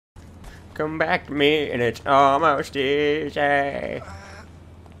Come back to me, and it's almost easy.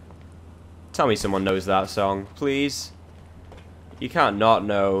 Tell me someone knows that song, please. You can't not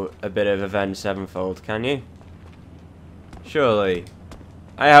know a bit of Avenged Sevenfold, can you? Surely.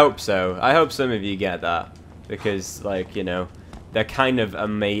 I hope so. I hope some of you get that. Because, like, you know, they're kind of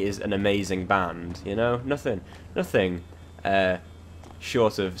an amazing band, you know? Nothing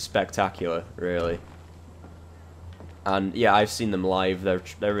short of spectacular, really. And yeah, I've seen them live. They're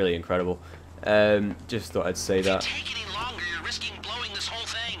really incredible. Just thought I'd say that. Take any longer, you're risking blowing this whole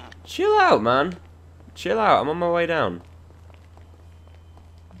thing. Chill out, man. Chill out. I'm on my way down.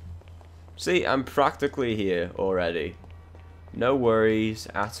 See, I'm practically here already. No worries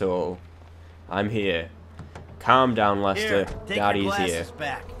at all. I'm here. Calm down, Lester. Daddy's here.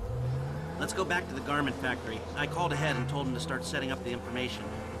 Back. Let's go back to the garment factory. I called ahead and told him to start setting up the information.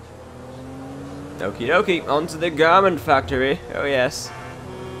 Okie dokie, on to the garment factory. Oh yes.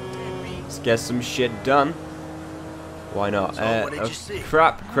 Let's get some shit done. Why not?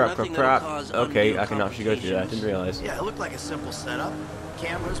 Crap. Okay, I can actually go through that. I didn't realize. Yeah, it looked like a simple setup.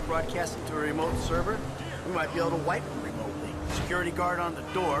 Cameras broadcasting to a remote server. We might be able to wipe them remotely. Security guard on the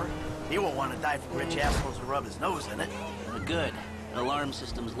door. He won't want to die for rich assholes to rub his nose in it. Good. Alarm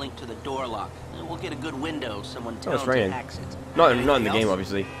system's linked to the door lock. And we'll get a good window. Someone tells to exit. Not in the game,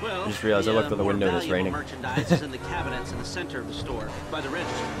 obviously. Well, I just realized I looked at the window and it's raining. Merchandise is in the cabinets in the center of the store, by the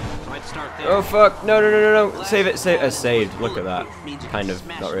register. Might start there. Oh fuck! No! Save it! Saved. Look at that. Kind of,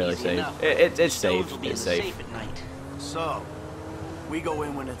 not really saved. It's saved. It's safe. So, we go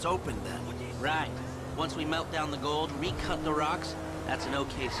in when it's open then. Right. Once we melt down the gold, recut the rocks, that's an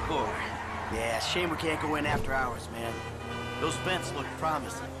okay score. Yeah, shame we can't go in after hours, man. Those vents look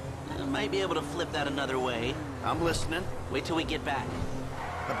promising. Might be able to flip that another way. I'm listening. Wait till we get back.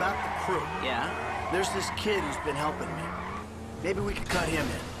 About the crew. Yeah? There's this kid who's been helping me. Maybe we could cut him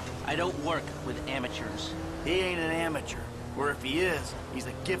in. I don't work with amateurs. He ain't an amateur. Or if he is, he's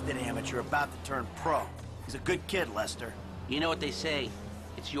a gifted amateur about to turn pro. He's a good kid, Lester. You know what they say.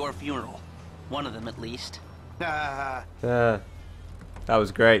 It's your funeral. One of them, at least. That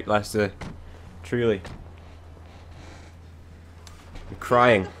was great, Lester. Truly. I'm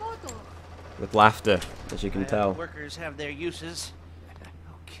crying. With laughter, as you can tell. Workers have their uses.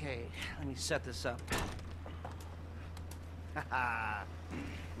 Okay, let me set this up.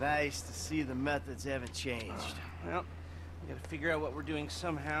 Nice to see the methods haven't changed. Well, we gotta figure out what we're doing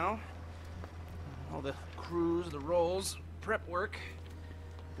somehow. All the crews, the rolls, prep work.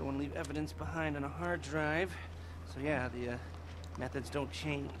 Don't want to leave evidence behind on a hard drive. So yeah, the methods don't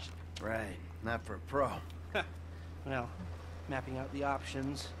change. Right, not for a pro. Well, mapping out the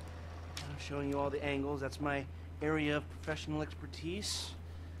options, showing you all the angles, that's my area of professional expertise.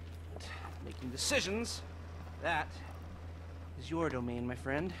 But making decisions, that is your domain, my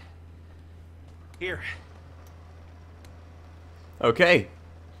friend. Here. Okay.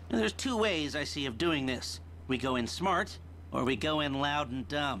 Now, there's two ways I see of doing this. We go in smart, or we go in loud and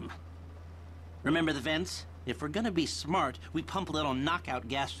dumb. Remember the vents? If we're gonna be smart, we pump a little knockout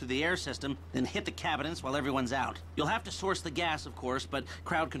gas through the air system, then hit the cabinets while everyone's out. You'll have to source the gas, of course, but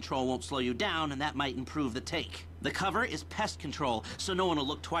crowd control won't slow you down, and that might improve the take. The cover is pest control, so no one will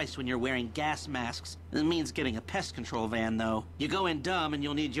look twice when you're wearing gas masks. It means getting a pest control van, though. You go in dumb, and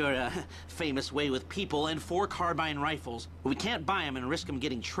you'll need your famous way with people and 4 carbine rifles. We can't buy them and risk them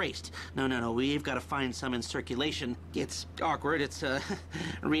getting traced. No, we've got to find some in circulation. It's awkward, it's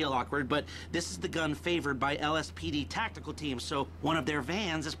real awkward, but this is the gun favored by LSPD tactical teams, so one of their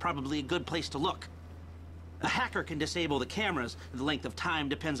vans is probably a good place to look. A hacker can disable the cameras. The length of time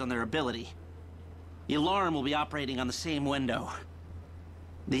depends on their ability. The alarm will be operating on the same window.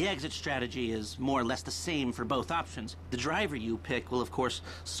 The exit strategy is more or less the same for both options. The driver you pick will, of course,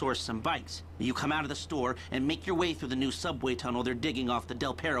 source some bikes. You come out of the store and make your way through the new subway tunnel they're digging off the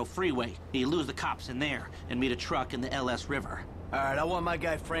Del Perro freeway. You lose the cops in there and meet a truck in the LS River. All right, I want my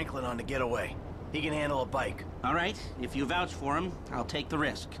guy Franklin on the getaway. He can handle a bike. All right, if you vouch for him, I'll take the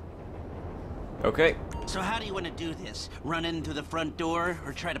risk. Okay. So how do you want to do this? Run in through the front door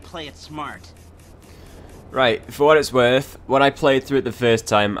or try to play it smart? Right, for what it's worth, when I played through it the first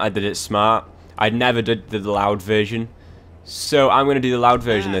time, I did it smart. I never did the loud version. So I'm going to do the loud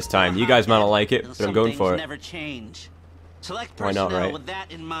version this time. You guys might not like it, but I'm going for it. Never change. Select Why personnel not, right? with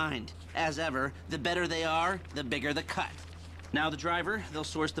that in mind. As ever, the better they are, the bigger the cut. Now the driver, they'll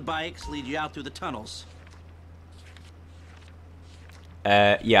source the bikes, lead you out through the tunnels.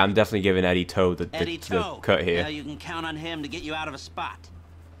 Yeah, I'm definitely giving Eddie Toe the cut here. Now you can count on him to get you out of a spot.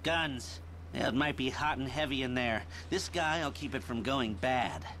 Guns. Yeah, it might be hot and heavy in there. This guy, I'll keep it from going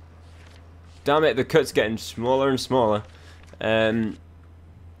bad. Damn it, the cut's getting smaller and smaller.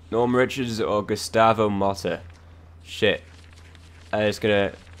 Norm Richards or Gustavo Motta? Shit. It's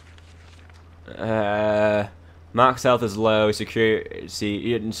gonna... max health is low,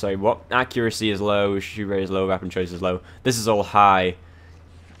 security... Sorry, what? Accuracy is low, shoot rate is low, weapon choice is low. This is all high.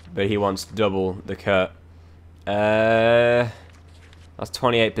 But he wants double the cut. That's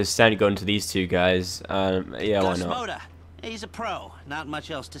 28% going to these two guys. Yeah, why Gus not? Moda. He's a pro. Not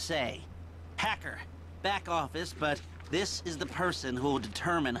much else to say. Hacker. Back office, but this is the person who will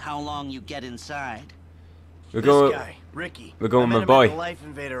determine how long you get inside. This guy, Ricky. We're going I with met my him at boy. the Life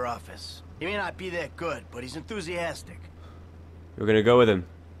Invader office. He may not be that good, but he's enthusiastic. We're gonna go with him.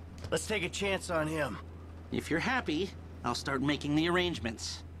 Let's take a chance on him. If you're happy, I'll start making the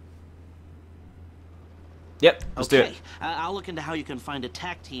arrangements. Yep, let's do it. I'll look into how you can find a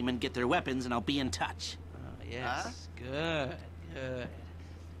TAC team and get their weapons, and I'll be in touch. Oh, yes. Good.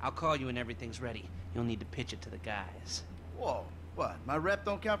 I'll call you when everything's ready. You'll need to pitch it to the guys. Whoa, what? My rep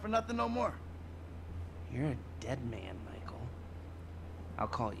don't count for nothing no more? You're a dead man, Michael. I'll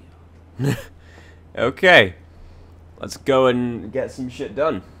call you. Okay. Let's go and get some shit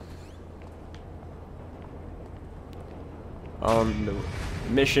done. The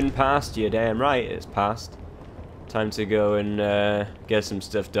mission passed? You're damn right it's passed. Time to go and get some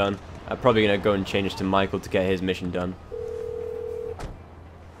stuff done. I'm probably gonna go and change to Michael to get his mission done.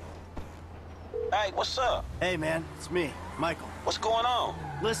 Hey, what's up? Hey, man, it's me, Michael. What's going on?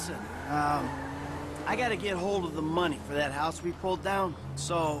 Listen, I gotta get hold of the money for that house we pulled down.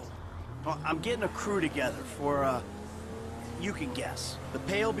 So, I'm getting a crew together for, you can guess. The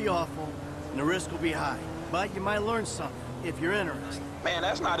pay will be awful, and the risk will be high. But you might learn something, if you're interested. Man,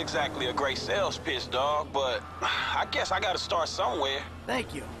 that's not exactly a great sales pitch, dog, but I guess I gotta start somewhere.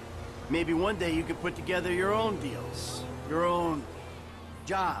 Thank you. Maybe one day you can put together your own deals, your own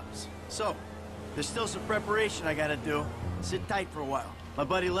jobs. So, there's still some preparation I gotta do. Sit tight for a while. My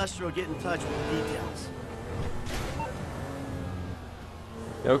buddy Lester will get in touch with the details.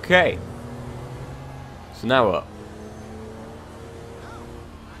 Okay. So now what?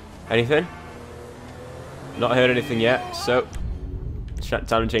 Anything? Not heard anything yet, so time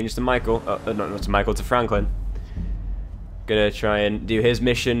to change to Michael. Not to Michael, to Franklin. Gonna try and do his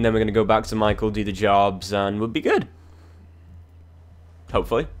mission, then we're gonna go back to Michael, do the jobs, and we'll be good.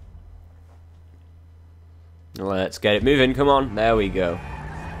 Hopefully. Let's get it moving, come on. There we go.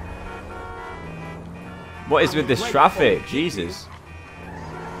 What is with this traffic? Jesus.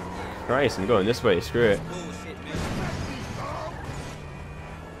 Christ, I'm going this way, screw it.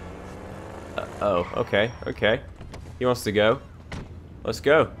 Oh, okay, okay. He wants to go. Let's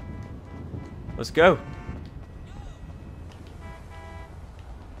go. Let's go.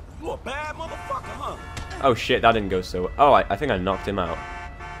 You a bad motherfucker, huh? Oh shit, that didn't go so well. Oh, I think I knocked him out.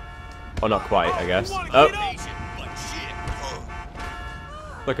 Or not quite, I guess. Oh.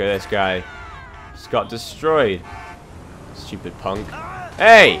 Look at this guy. Just got destroyed. Stupid punk.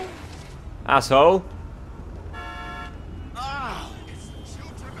 Hey! Asshole!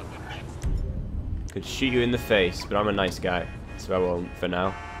 Could shoot you in the face, but I'm a nice guy, so I won't for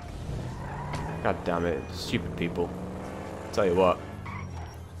now. God damn it, stupid people. Tell you what.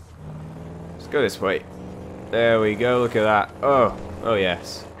 Let's go this way. There we go, look at that. Oh, oh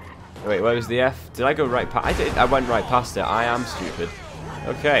yes. Wait, where was the F? Did I go right past? I went right past it. I am stupid.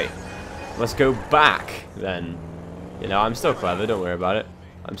 Okay. Let's go back, then. You know, I'm still clever, don't worry about it.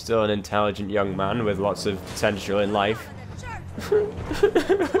 I'm still an intelligent young man with lots of potential in life.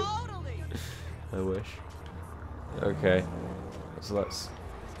 I wish. Okay. So let's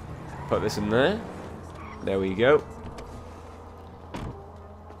put this in there. There we go.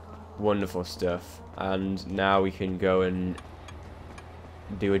 Wonderful stuff. And now we can go and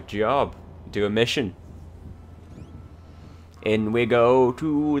do a job. Do a mission. In we go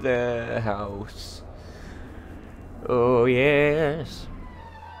to the house. Oh yes.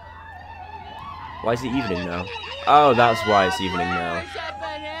 Why is it evening now? Oh, that's why it's evening now.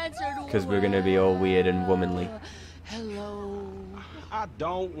 Because we're gonna be all weird and womanly. Hello. I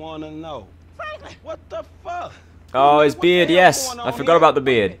don't want to know. Franklin, what the fuck? Oh, his beard, yes. I forgot about the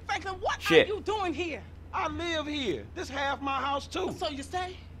beard. Franklin, what Shit. are you doing here? I live here. This half my house too. So you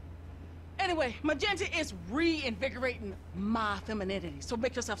say? Anyway, Magenta is reinvigorating my femininity. So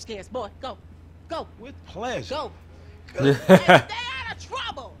make yourself scarce, boy. Go. Go. With pleasure. Go. Hey, stay out of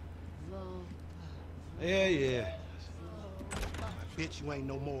trouble. Yeah. I bet you ain't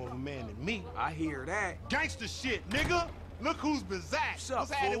no more of a man than me. I hear that. Gangster shit, nigga. Look who's bizarre.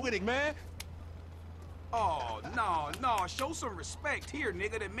 What's at it with it, man? Oh, no. Show some respect here,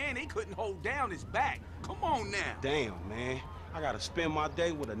 nigga. That man, he couldn't hold down his back. Come on now. Damn, man. I gotta spend my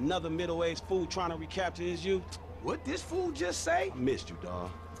day with another middle-aged fool trying to recapture his youth. What this fool just say? I missed you, dawg.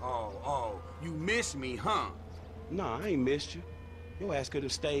 Oh, you miss me, huh? Nah, I ain't missed you. Your ass could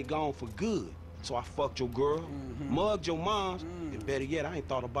have stayed gone for good. So I fucked your girl, mugged your moms, and better yet, I ain't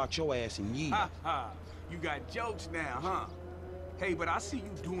thought about your ass in years. Ha ha. You got jokes now, huh? Hey, but I see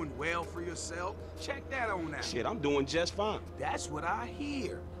you doing well for yourself. Check that on out. Shit, I'm doing just fine. That's what I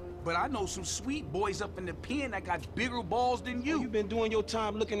hear. But I know some sweet boys up in the pen that got bigger balls than you. You been doing your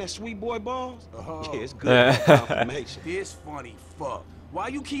time looking at sweet boy balls? Oh. Yeah, it's good confirmation. This funny fuck. Why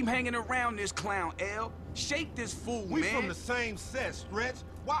you keep hanging around this clown, L? Shake this fool, We man. from the same set, Stretch.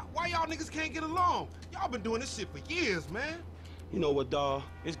 Why y'all niggas can't get along? Y'all been doing this shit for years, man. You know what, dawg?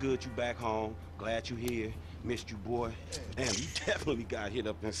 It's good you back home. Glad you here. Missed you, boy. Damn, you definitely got hit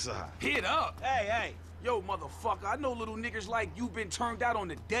up inside. Hit up? Hey. Yo, motherfucker, I know little niggas like you been turned out on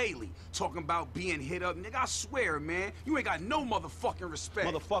the daily. Talking about being hit up, nigga, I swear, man. You ain't got no motherfucking respect.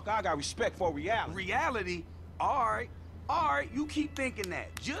 Motherfucker, I got respect for reality. Reality? Alright, you keep thinking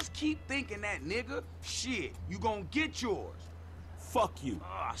that. Just keep thinking that, nigga. Shit, you gonna get yours. Fuck you.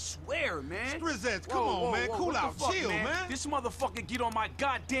 I swear, man. Strizzettes, come on, man. Cool what the out. fuck, Chill, man. This motherfucker get on my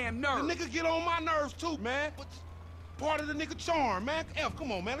goddamn nerves. The nigga get on my nerves, too, man. But part of the nigga charm, man. F,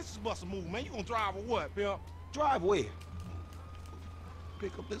 come on, man. Let's just bust a move, man. You gonna drive or what, pimp? Drive where?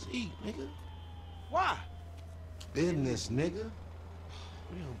 Pick up this heat, nigga. Why? Business, nigga.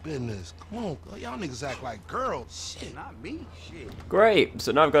 Real business. Come on, y'all niggas act like girls. Shit, not me. Shit. Great.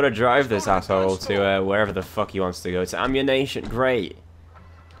 So now I've got to drive this asshole to wherever the fuck he wants to go. To ammunition. Great.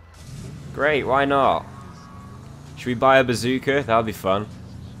 Great. Why not? Should we buy a bazooka? That would be fun.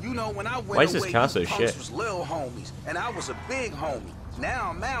 You know, when I went Why is this away, car you so punks shit? was little homies, and I was a big homie. Now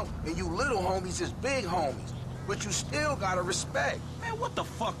I'm out, and you little homies is big homies. But you still gotta respect. Man, what the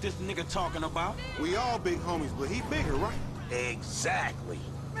fuck this nigga talking about? We all big homies, but he bigger, right? Exactly.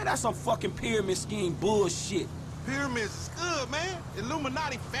 Man, that's some fucking pyramid scheme bullshit. Pyramids is good, man.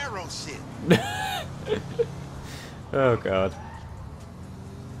 Illuminati pharaoh shit. Oh god.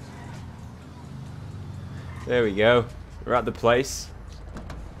 There we go. We're at the place.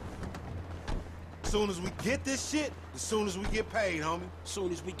 As soon as we get this shit, as soon as we get paid, homie.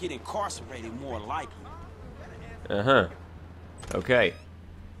 Soon as we get incarcerated, more likely. Uh-huh. Okay.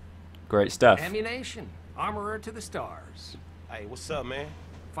 Great stuff. Ammunition. Armorer to the stars. Hey, what's up, man?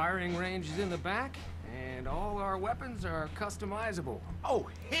 Firing range is in the back, and all our weapons are customizable. Oh,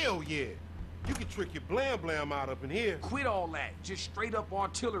 hell yeah. You can trick your blam blam out up in here. Quit all that. Just straight up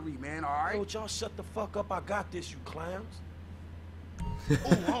artillery, man, all right? Yo, y'all shut the fuck up. I got this, you clowns. Ooh,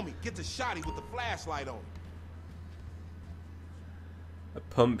 homie, get the shotty with the flashlight on. A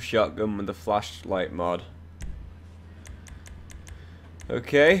pump shotgun with a flashlight mod.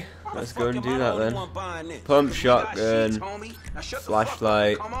 Okay, let's go and do that then. Pump shotgun,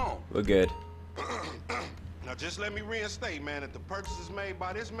 flashlight, we're good. Now just let me reinstate, man, that the purchases made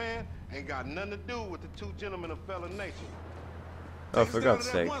by this man ain't got nothing to do with the two gentlemen of fella nature. Oh, for God's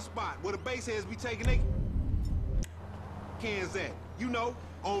sake. One spot where the base heads be taking they cans at. You know,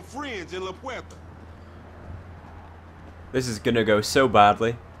 on Fringe in La Puerta. This is gonna go so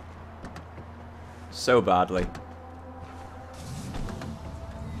badly. So badly.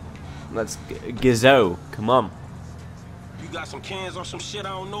 Let's Gizzo, come on. You got some cans or some shit I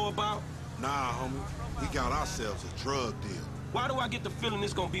don't know about? Nah, homie. We got ourselves a drug deal. Why do I get the feeling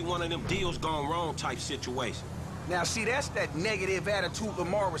it's gonna be one of them deals gone wrong type situation? Now, see, that's that negative attitude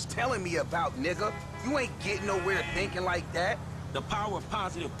Lamar was telling me about, nigga. You ain't getting nowhere thinking like that. The power of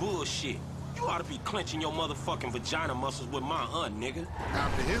positive bullshit. You ought to be clenching your motherfucking vagina muscles with my aunt, nigga.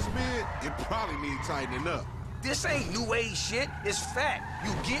 After his bid, it probably needs tightening up. This ain't new age shit. It's fact.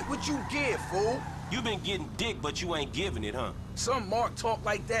 You get what you give, fool. You been getting dick, but you ain't giving it, huh? Some Mark talk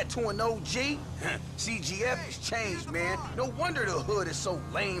like that to an OG? CGF has changed, man. No wonder the hood is so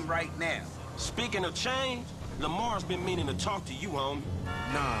lame right now. Speaking of change, Lamar's been meaning to talk to you, homie.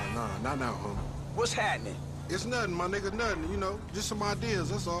 Nah, not now, homie. What's happening? It's nothing, my nigga, nothing, you know. Just some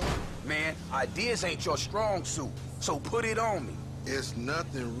ideas, that's all. Man, ideas ain't your strong suit, so put it on me. It's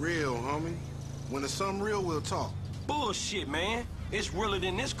nothing real, homie. When it's something real, we'll talk. Bullshit, man. It's realer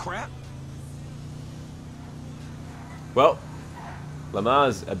than this crap. Well,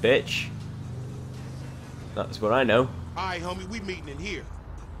 Lamar's a bitch. That's what I know. All right, homie, we meeting in here.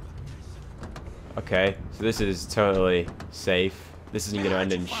 Okay, so this is totally safe. This isn't gonna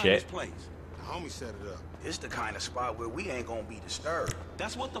end in shit. The homie set it up. It's the kind of spot where we ain't gonna be disturbed.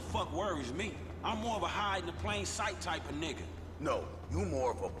 That's what the fuck worries me. I'm more of a hide in the plain sight type of nigga. No, you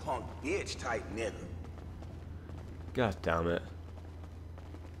more of a punk bitch type nigga. God damn it.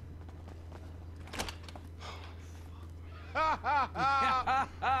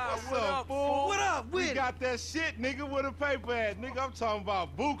 What's up, fool? What up with We it? got that shit, nigga, with a paper at. Nigga, I'm talking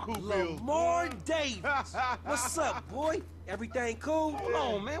about buku bills. Lamar Davis. What's up, boy? Everything cool? Hold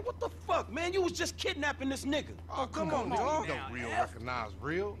on, man. What the fuck, man? You was just kidnapping this nigga. Oh, come on, dog. nigga. You don't real recognize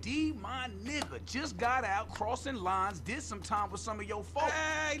real. D, my nigga, just got out, crossing lines, did some time with some of your folks.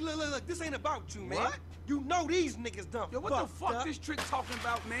 Hey, look. This ain't about you, man. What? You know these niggas done Yo, what the fuck up. this trick talking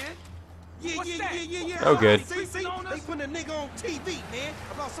about, man? Yeah. Oh, good. See, they putting a nigga on TV, man,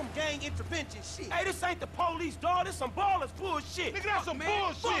 about some gang intervention shit. Hey, this ain't the police, dog. This some ballers bullshit. Nigga, that's some man.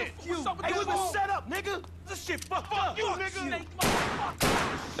 bullshit. Fuck you. What's up with Hey, that we been bull? set up, nigga. This shit fucked up. you, nigga. Snake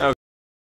motherfucker.